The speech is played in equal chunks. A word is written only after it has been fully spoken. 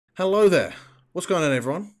Hello there. What's going on,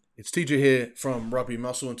 everyone? It's TJ here from Rugby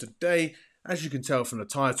Muscle, and today, as you can tell from the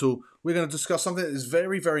title, we're going to discuss something that is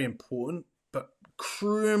very, very important, but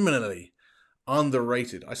criminally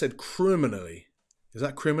underrated. I said criminally. Is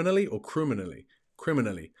that criminally or criminally?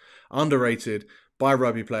 Criminally underrated by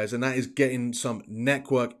rugby players, and that is getting some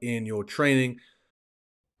neck work in your training.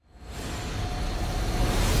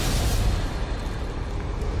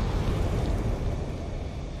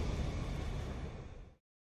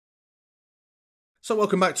 So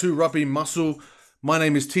welcome back to Rugby Muscle. My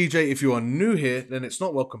name is TJ. If you are new here, then it's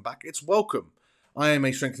not welcome back, it's welcome. I am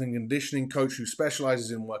a strength and conditioning coach who specializes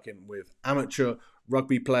in working with amateur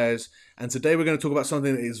rugby players. And today we're going to talk about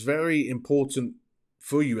something that is very important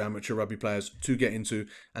for you amateur rugby players to get into,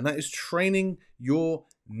 and that is training your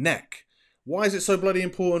neck. Why is it so bloody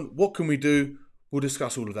important? What can we do? We'll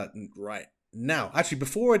discuss all of that right now. Actually,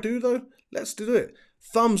 before I do though, let's do it.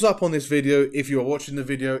 Thumbs up on this video if you are watching the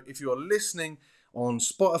video. If you are listening on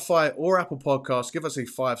Spotify or Apple Podcasts, give us a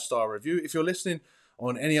 5-star review. If you're listening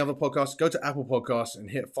on any other podcast, go to Apple Podcasts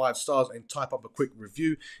and hit 5 stars and type up a quick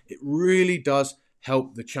review. It really does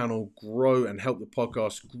help the channel grow and help the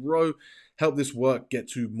podcast grow, help this work get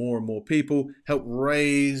to more and more people, help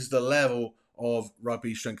raise the level of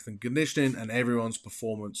rugby strength and conditioning and everyone's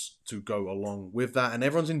performance to go along with that, and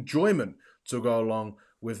everyone's enjoyment to go along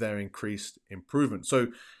with their increased improvement. So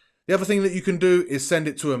the other thing that you can do is send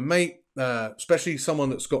it to a mate, especially someone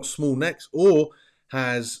that's got small necks or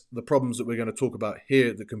has the problems that we're going to talk about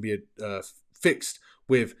here that can be fixed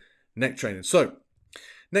with neck training. So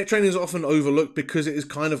neck training is often overlooked because it is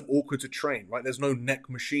kind of awkward to train, right? There's no neck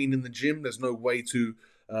machine in the gym. There's no way to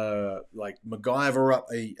like MacGyver up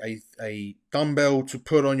a dumbbell to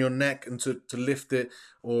put on your neck and to lift it,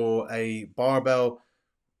 or a barbell.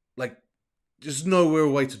 Like, there's no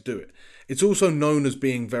real way to do it. It's also known as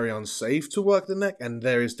being very unsafe to work the neck, and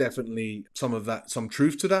there is definitely some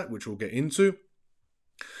truth to that, which we'll get into.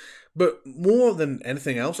 But more than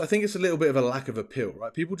anything else, I think it's a little bit of a lack of appeal,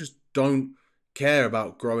 right? People just don't care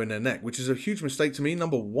about growing their neck, which is a huge mistake to me.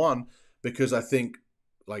 Number one, because I think,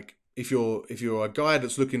 like, if you're a guy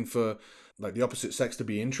that's looking for like the opposite sex to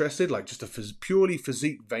be interested, like just a purely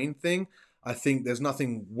physique vain thing, I think there's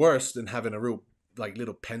nothing worse than having a real like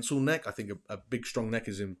little pencil neck. I think a big strong neck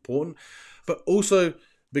is important, but also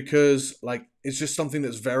because like it's just something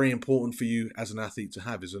that's very important for you as an athlete to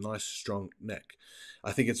have, is a nice strong neck.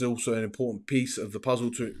 I think it's also an important piece of the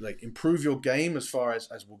puzzle to like improve your game as far as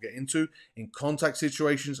we'll get into in contact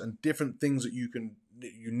situations, and different things that you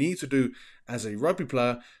need to do as a rugby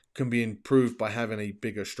player can be improved by having a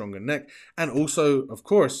bigger, stronger neck. And also, of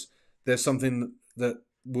course, there's something that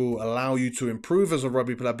will allow you to improve as a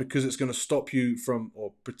rugby player because it's going to stop you from,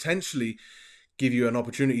 or potentially give you an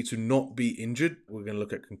opportunity to not be injured. We're going to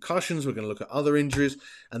look at concussions, we're going to look at other injuries,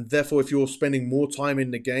 and therefore if you're spending more time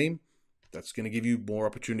in the game, that's going to give you more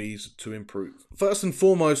opportunities to improve. First and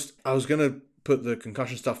foremost, I was going to put the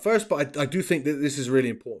concussion stuff first, but I do think that this is really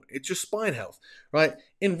important. It's your spine health, right?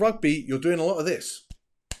 In rugby, you're doing a lot of this.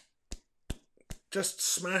 Just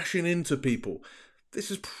smashing into people. This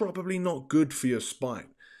is probably not good for your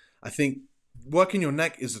spine. I think working your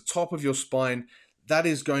neck is the top of your spine. That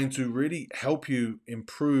is going to really help you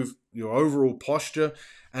improve your overall posture.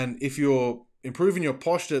 And if you're improving your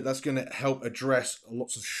posture, that's going to help address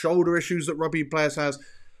lots of shoulder issues that rugby players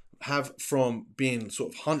have from being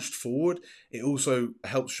sort of hunched forward. It also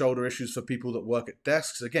helps shoulder issues for people that work at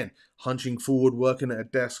desks. Again, hunching forward, working at a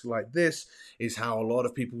desk like this is how a lot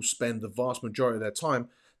of people spend the vast majority of their time.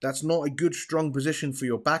 That's not a good, strong position for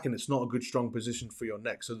your back, and it's not a good, strong position for your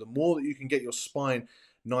neck. So the more that you can get your spine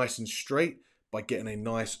nice and straight by getting a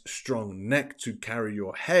nice, strong neck to carry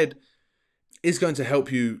your head, is going to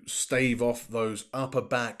help you stave off those upper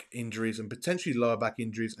back injuries and potentially lower back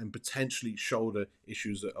injuries and potentially shoulder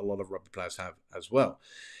issues that a lot of rugby players have as well.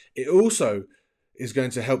 It also is going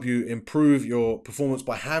to help you improve your performance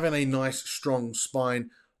by having a nice, strong spine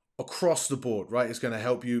across the board, right? It's going to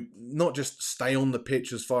help you not just stay on the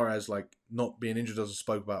pitch as far as like not being injured, as I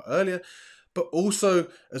spoke about earlier, but also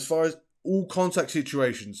as far as all contact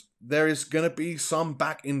situations, there is going to be some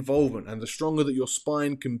back involvement, and the stronger that your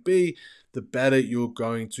spine can be, the better you're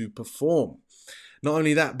going to perform. Not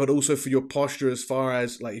only that, but also for your posture, as far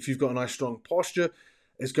as like if you've got a nice strong posture,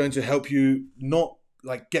 it's going to help you not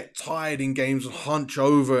like get tired in games and hunch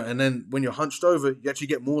over, and then when you're hunched over, you actually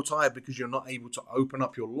get more tired because you're not able to open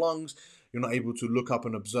up your lungs, you're not able to look up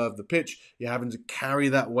and observe the pitch, you're having to carry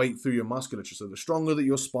that weight through your musculature. So the stronger that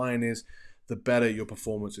your spine is, the better your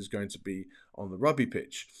performance is going to be on the rugby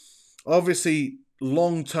pitch. Obviously,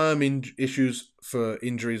 long-term issues for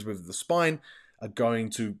injuries with the spine are going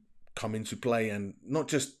to come into play and not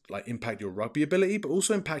just like impact your rugby ability, but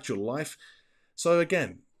also impact your life. So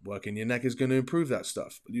again, working your neck is going to improve that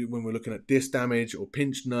stuff. When we're looking at disc damage or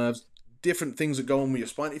pinched nerves, different things that go on with your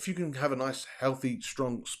spine, if you can have a nice, healthy,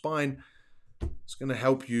 strong spine, it's going to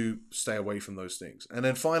help you stay away from those things. And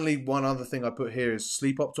then finally, one other thing I put here is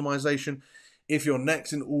sleep optimization. If your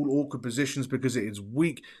neck's in all awkward positions because it is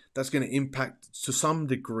weak, that's going to impact to some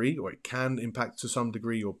degree, or it can impact to some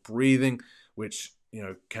degree, your breathing, which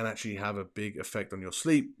can actually have a big effect on your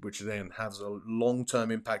sleep, which then has a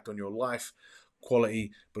long-term impact on your life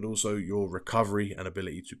quality, but also your recovery and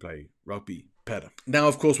ability to play rugby better. Now,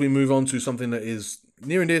 of course, we move on to something that is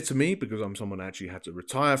near and dear to me because I'm someone that actually had to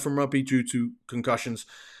retire from rugby due to concussions.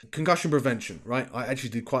 Concussion prevention, right? I actually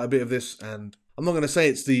did quite a bit of this, and I'm not going to say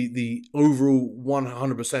it's the overall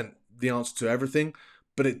 100% the answer to everything,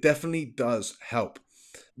 but it definitely does help.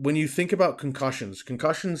 When you think about concussions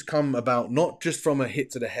come about not just from a hit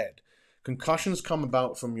to the head. Concussions come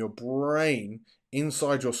about from your brain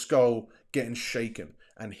inside your skull getting shaken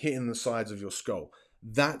and hitting the sides of your skull.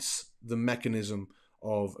 That's the mechanism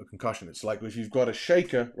of a concussion. It's like if you've got a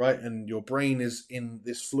shaker, right, and your brain is in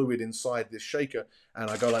this fluid inside this shaker, and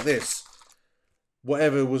I go like this,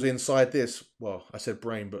 whatever was inside this, well, I said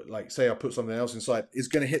brain, but like say I put something else inside, it's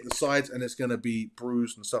going to hit the sides and it's going to be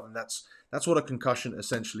bruised and stuff, and that's what a concussion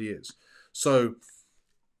essentially is. So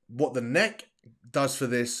what the neck does for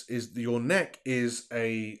this is your neck is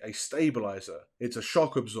a stabilizer. It's a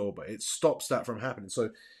shock absorber. It stops that from happening. So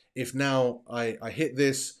if now I hit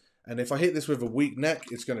this, and if I hit this with a weak neck,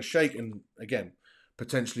 it's going to shake and, again,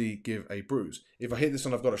 potentially give a bruise. If I hit this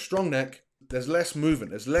and I've got a strong neck, there's less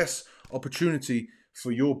movement. There's less opportunity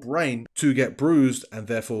for your brain to get bruised and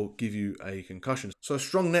therefore give you a concussion. So a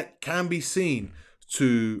strong neck can be seen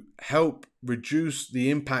to help reduce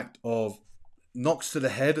the impact of knocks to the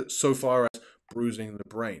head so far as bruising the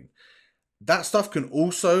brain. That stuff can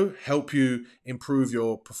also help you improve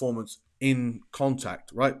your performance in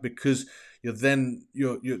contact, right? Because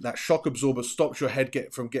that shock absorber stops your head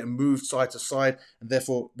from getting moved side to side, and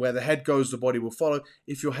therefore where the head goes, the body will follow.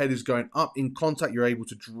 If your head is going up in contact, you're able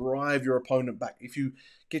to drive your opponent back. If you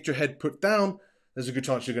get your head put down, there's a good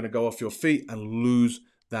chance you're going to go off your feet and lose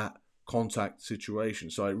that contact situation.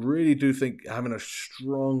 So I really do think having a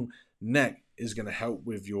strong neck is going to help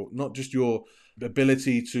with not just your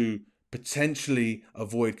ability to potentially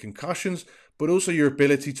avoid concussions, but also your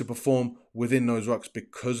ability to perform within those rucks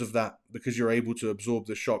because of that, because you're able to absorb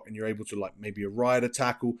the shock and you're able to like maybe ride a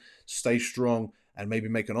tackle, stay strong and maybe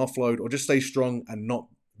make an offload, or just stay strong and not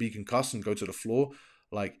be concussed and go to the floor.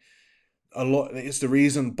 Like it's the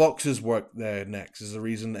reason boxers work their necks, is the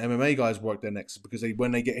reason MMA guys work their necks, because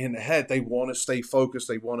when they get hit in the head, they want to stay focused,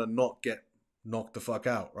 they want to not get knocked the fuck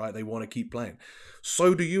out, right? They want to keep playing.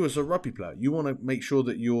 So do you as a rugby player. You want to make sure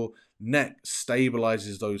that your neck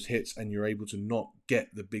stabilizes those hits and you're able to not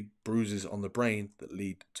get the big bruises on the brain that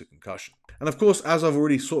lead to concussion. And of course, as I've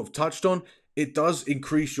already sort of touched on, it does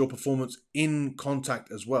increase your performance in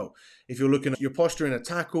contact as well. If you're looking at your posture in a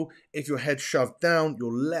tackle, if your head's shoved down,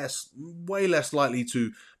 you're way less likely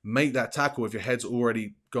to make that tackle if your head's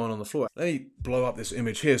already gone on the floor. Let me blow up this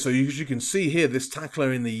image here. So you can see here, this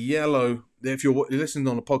tackler in the yellow. If you're listening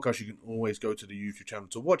on the podcast, you can always go to the YouTube channel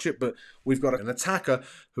to watch it. But we've got an attacker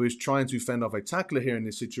who is trying to fend off a tackler here in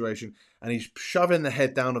this situation, and he's shoving the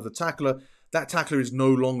head down of the tackler. That tackler is no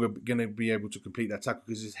longer going to be able to complete that tackle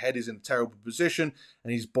because his head is in a terrible position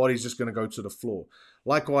and his body's just going to go to the floor.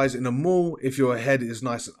 Likewise, in a maul, if your head is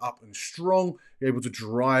nice and up and strong, you're able to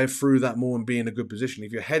drive through that maul and be in a good position.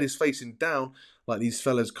 If your head is facing down, like these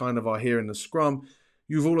fellas kind of are here in the scrum,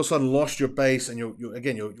 you've all of a sudden lost your base and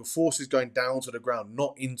your force is going down to the ground,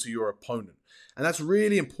 not into your opponent. And that's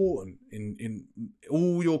really important in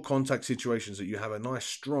all your contact situations, that you have a nice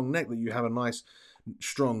strong neck, that you have a nice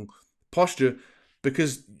strong posture,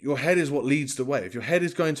 because your head is what leads the way. If your head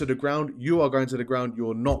is going to the ground, you are going to the ground.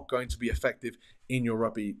 You're not going to be effective in your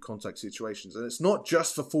rugby contact situations. And it's not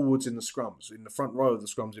just for forwards in the scrums, in the front row of the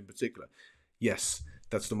scrums in particular. Yes,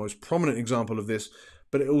 that's the most prominent example of this,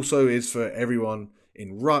 but it also is for everyone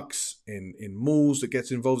in rucks, in mauls that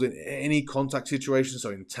gets involved in any contact situation, so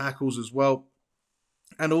in tackles as well.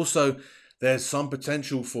 And also, there's some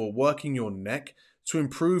potential for working your neck to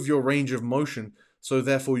improve your range of motion, so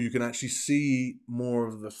therefore you can actually see more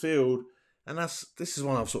of the field. And this is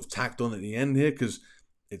one I've sort of tacked on at the end here, because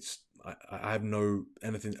I don't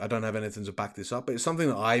have anything to back this up, but it's something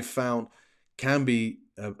that I found can be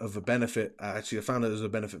of a benefit. Actually, I found it as a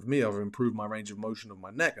benefit for me. I've improved my range of motion of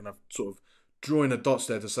my neck, and I've sort of drawn the dots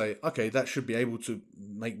there to say, okay, that should be able to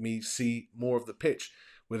make me see more of the pitch,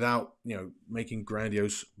 without, making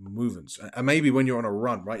grandiose movements. And maybe when you're on a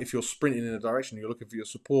run, right? If you're sprinting in a direction, you're looking for your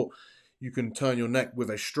support, you can turn your neck with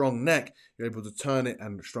a strong neck. You're able to turn it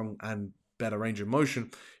and strong and better range of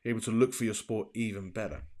motion. You're able to look for your support even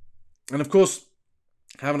better. And of course,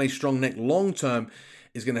 having a strong neck long term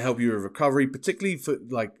is going to help you with recovery, particularly for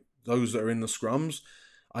like those that are in the scrums.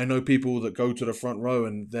 I know people that go to the front row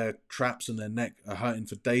and their traps and their neck are hurting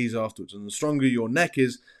for days afterwards. And the stronger your neck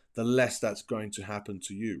is, the less that's going to happen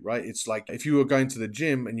to you, right? It's like if you were going to the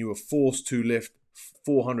gym and you were forced to lift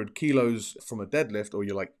 400 kilos from a deadlift, or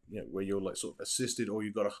you're like, where you're like sort of assisted, or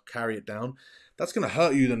you've got to carry it down, that's going to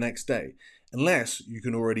hurt you the next day, unless you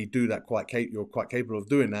can already do that you're quite capable of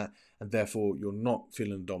doing that, and therefore you're not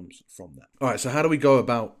feeling DOMS from that. All right, so how do we go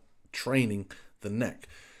about training the neck?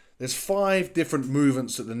 There's 5 different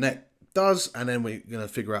movements that the neck does, and then we're going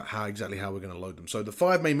to figure out exactly how we're going to load them. So the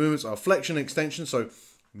 5 main movements are flexion, extension. So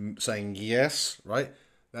saying yes, right?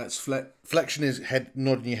 That's flexion is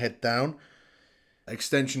nodding your head down.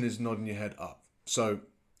 Extension is nodding your head up. So,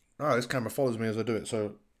 this camera follows me as I do it.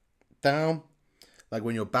 So down, like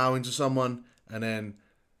when you're bowing to someone, and then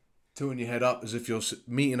tilting your head up as if you're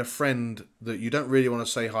meeting a friend that you don't really want to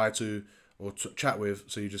say hi to or chat with.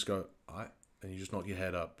 So you just go, all right, and you just knock your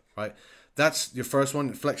head up, right? That's your first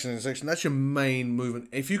one, flexion and extension. That's your main movement.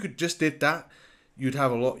 If you could just did that, you'd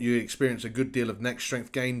experience a good deal of neck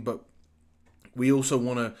strength gain. But we also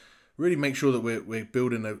want to really make sure that we're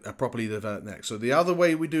building a properly developed neck. So the other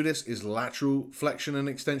way we do this is lateral flexion and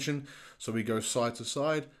extension. So we go side to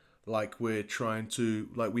side, like we're trying to,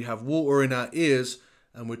 like we have water in our ears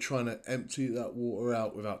and we're trying to empty that water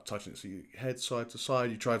out without touching it. So you head side to side,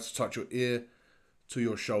 you try to touch your ear to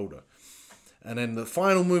your shoulder. And then the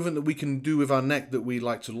final movement that we can do with our neck that we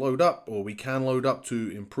like to load up, or we can load up to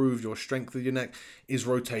improve your strength of your neck, is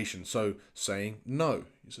rotation. So saying no.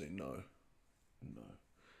 You say no, no.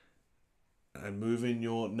 And moving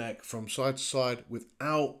your neck from side to side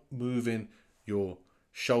without moving your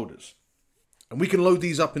shoulders. And we can load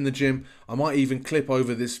these up in the gym. I might even clip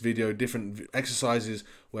over this video different exercises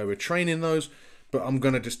where we're training those, but I'm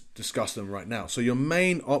going to just discuss them right now. So your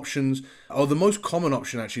main options, or the most common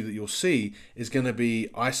option actually that you'll see, is going to be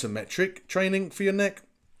isometric training for your neck,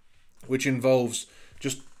 which involves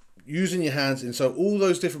just using your hands. And so all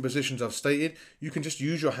those different positions I've stated, you can just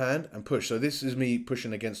use your hand and push. So this is me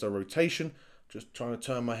pushing against a rotation, just trying to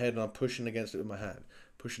turn my head and I'm pushing against it with my hand,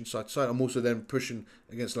 pushing side to side. I'm also then pushing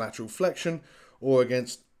against lateral flexion or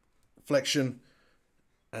against flexion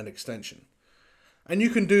and extension. And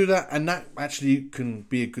you can do that, and that actually can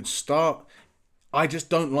be a good start. I just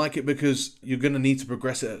don't like it because you're going to need to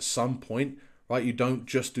progress it at some point, right? You don't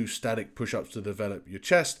just do static push-ups to develop your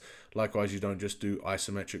chest. Likewise, you don't just do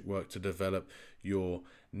isometric work to develop your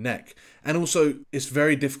neck. And also, it's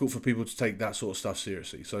very difficult for people to take that sort of stuff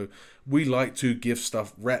seriously. So we like to give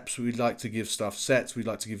stuff reps. We like to give stuff sets. We'd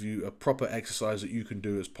like to give you a proper exercise that you can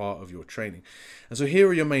do as part of your training. And so here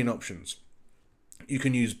are your main options. You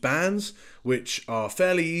can use bands, which are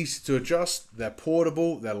fairly easy to adjust. They're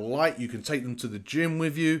portable, they're light, you can take them to the gym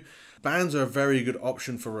with you. Bands are a very good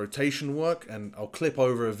option for rotation work, and I'll clip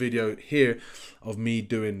over a video here of me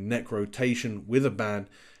doing neck rotation with a band,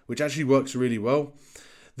 which actually works really well.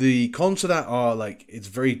 The cons to that are, like, it's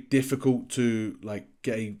very difficult to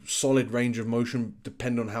get a solid range of motion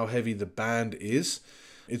depending on how heavy the band is.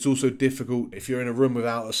 It's also difficult if you're in a room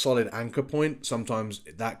without a solid anchor point. Sometimes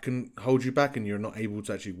that can hold you back and you're not able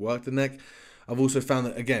to actually work the neck. I've also found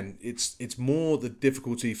that, again, it's more the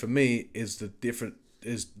difficulty for me is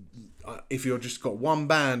if you're just got one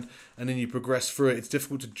band and then you progress through it, it's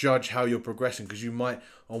difficult to judge how you're progressing because you might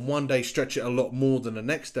on one day stretch it a lot more than the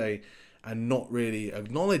next day and not really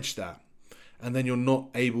acknowledge that. And then you're not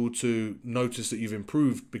able to notice that you've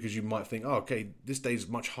improved because you might think, oh, okay, this day is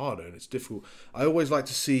much harder and it's difficult. I always like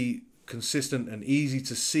to see consistent and easy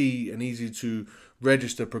to see and easy to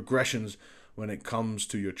register progressions when it comes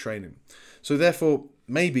to your training. So therefore,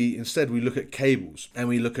 maybe instead we look at cables and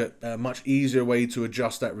we look at a much easier way to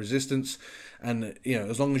adjust that resistance. And,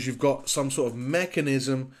 as long as you've got some sort of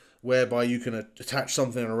mechanism whereby you can attach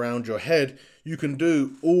something around your head, you can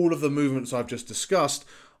do all of the movements I've just discussed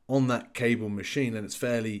on that cable machine, and it's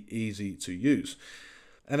fairly easy to use.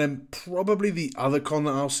 And then probably the other con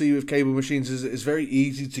that I'll see with cable machines is it's very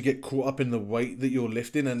easy to get caught up in the weight that you're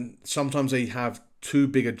lifting, and sometimes they have too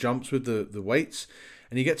big a jumps with the weights,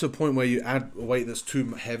 and you get to a point where you add a weight that's too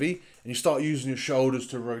heavy and you start using your shoulders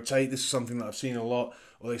to rotate. This is something that I've seen a lot,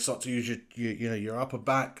 or they start to use your upper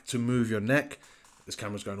back to move your neck. This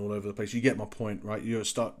camera's going all over the place. You get my point, right? You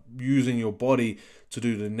start using your body to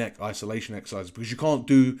do the neck isolation exercises because you can't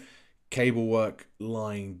do cable work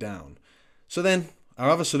lying down. So then Our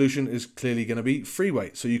other solution is clearly going to be free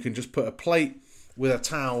weight. So you can just put a plate with a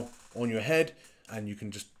towel on your head and you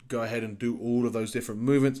can just go ahead and do all of those different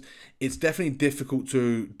movements. It's definitely difficult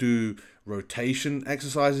to do rotation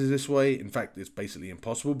exercises this way. In fact, it's basically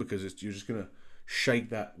impossible because you're just going to shake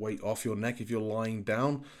that weight off your neck if you're lying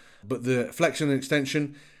down. But the flexion and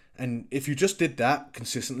extension, and if you just did that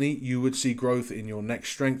consistently, you would see growth in your neck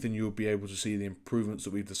strength and you would be able to see the improvements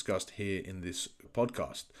that we've discussed here in this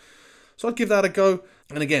podcast. So I'd give that a go.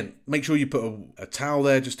 And again, make sure you put a towel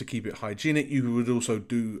there just to keep it hygienic. You would also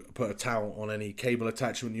put a towel on any cable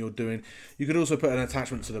attachment you're doing. You could also put an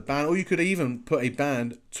attachment to the band, or you could even put a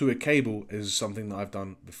band to a cable, is something that I've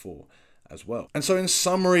done before as well. And so in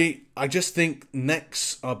summary, I just think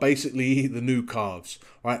necks are basically the new calves,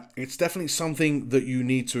 right? It's definitely something that you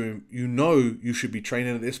need to, you should be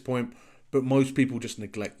training at this point, but most people just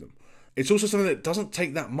neglect them. It's also something that doesn't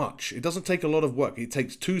take that much. It doesn't take a lot of work. It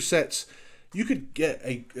takes 2 sets. You could get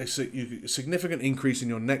a significant increase in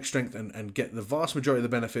your neck strength and get the vast majority of the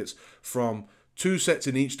benefits from 2 sets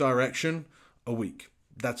in each direction a week.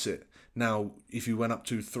 That's it. Now, if you went up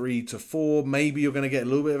to 3 to 4, maybe you're going to get a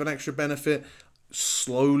little bit of an extra benefit.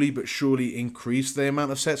 Slowly but surely increase the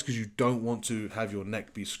amount of sets because you don't want to have your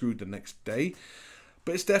neck be screwed the next day.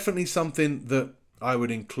 But it's definitely something that I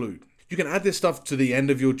would include. You can add this stuff to the end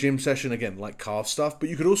of your gym session, again, like calf stuff, but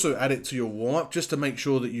you could also add it to your warm-up just to make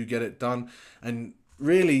sure that you get it done. And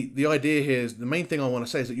really, the idea here is, the main thing I want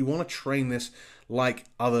to say is that you want to train this like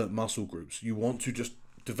other muscle groups. You want to just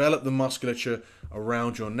develop the musculature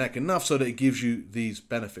around your neck enough so that it gives you these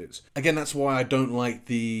benefits. Again, that's why I don't like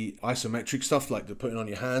the isometric stuff, like the putting on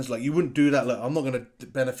your hands. Like, you wouldn't do that. Like, I'm not going to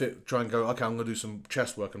benefit, try and go, okay, I'm going to do some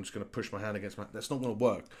chest work. I'm just going to push my hand against my... That's not going to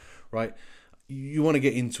work, right? You want to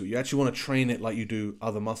get into it. You actually want to train it like you do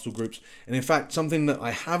other muscle groups. And in fact, something that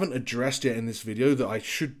I haven't addressed yet in this video that I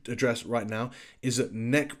should address right now is that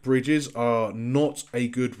neck bridges are not a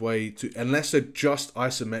good way to, unless they're just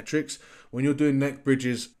isometrics. When you're doing neck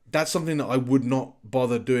bridges, that's something that I would not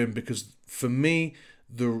bother doing, because for me,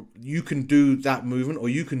 you can do that movement, or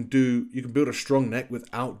you can build a strong neck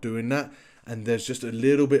without doing that. And there's just a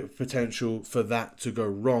little bit of potential for that to go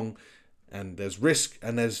wrong. And there's risk,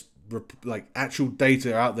 and there's like actual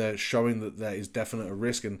data out there showing that there is definitely a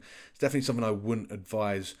risk, and it's definitely something I wouldn't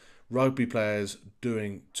advise rugby players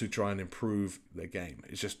doing to try and improve their game.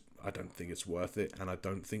 It's just, I don't think it's worth it, and I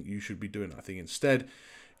don't think you should be doing it. I think instead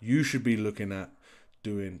you should be looking at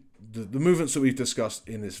doing the movements that we've discussed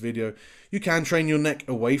in this video. You can train your neck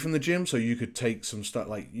away from the gym, so you could take some stuff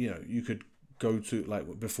like, you could go to,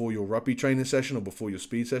 like, before your rugby training session or before your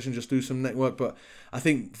speed session, just do some neck work. But I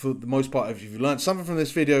think for the most part, if you've learned something from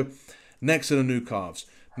this video, necks are the new calves.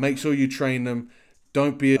 Make sure you train them.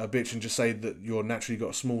 Don't be a bitch and just say that you're naturally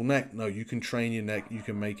got a small neck. No, you can train your neck. You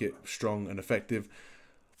can make it strong and effective.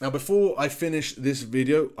 Now, before I finish this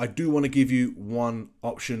video, I do want to give you one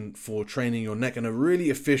option for training your neck, and a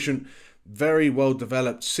really efficient, very well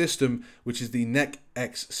developed system, which is the Neck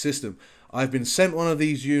X system. I've been sent one of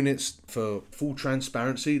these units for full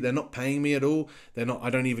transparency. They're not paying me at all. I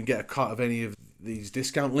don't even get a cut of any of these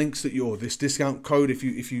discount links or this discount code if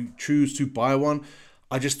you choose to buy one.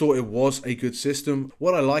 I just thought it was a good system.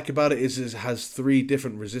 What I like about it is it has 3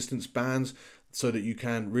 different resistance bands so that you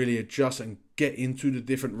can really adjust and get into the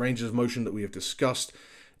different ranges of motion that we have discussed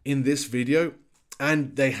in this video.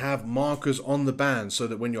 And they have markers on the bands so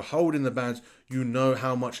that when you're holding the bands, you know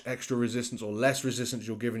how much extra resistance or less resistance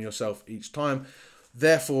you're giving yourself each time,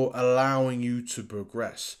 therefore allowing you to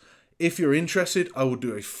progress. If you're interested, I will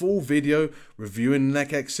do a full video reviewing the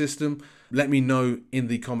Neck X system. Let me know in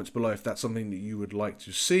the comments below if that's something that you would like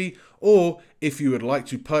to see, or if you would like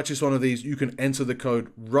to purchase one of these, you can enter the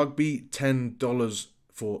code RUGBY $10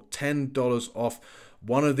 for $10 off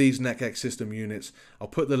one of these Neck X system units. I'll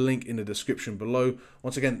put the link in the description below.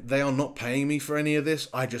 Once again, they are not paying me for any of this.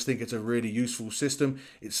 I just think it's a really useful system.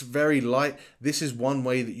 It's very light. This is one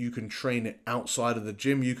way that you can train it outside of the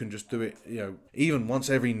gym. You can just do it, even once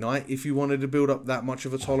every night if you wanted to build up that much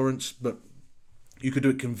of a tolerance, but you could do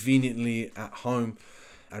it conveniently at home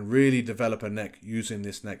and really develop a neck using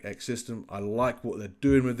this Neck X system. I like what they're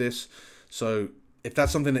doing with this. So if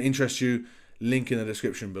that's something that interests you, link in the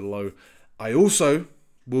description below. I also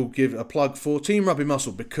will give a plug for Team Rugby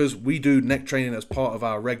Muscle, because we do neck training as part of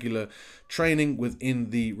our regular training within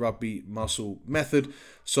the Rugby Muscle method.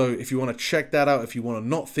 So if you want to check that out, if you want to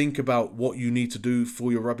not think about what you need to do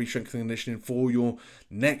for your rugby strength and conditioning, for your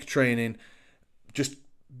neck training, just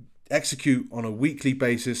execute on a weekly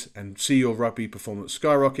basis and see your rugby performance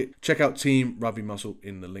skyrocket, check out Team Rugby Muscle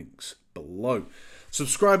in the links below.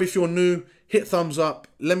 Subscribe if you're new, hit thumbs up,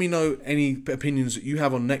 let me know any opinions that you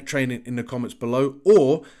have on neck training in the comments below,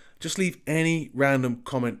 or just leave any random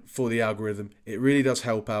comment for the algorithm. It really does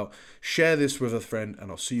help out. Share this with a friend, and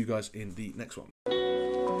I'll see you guys in the next one.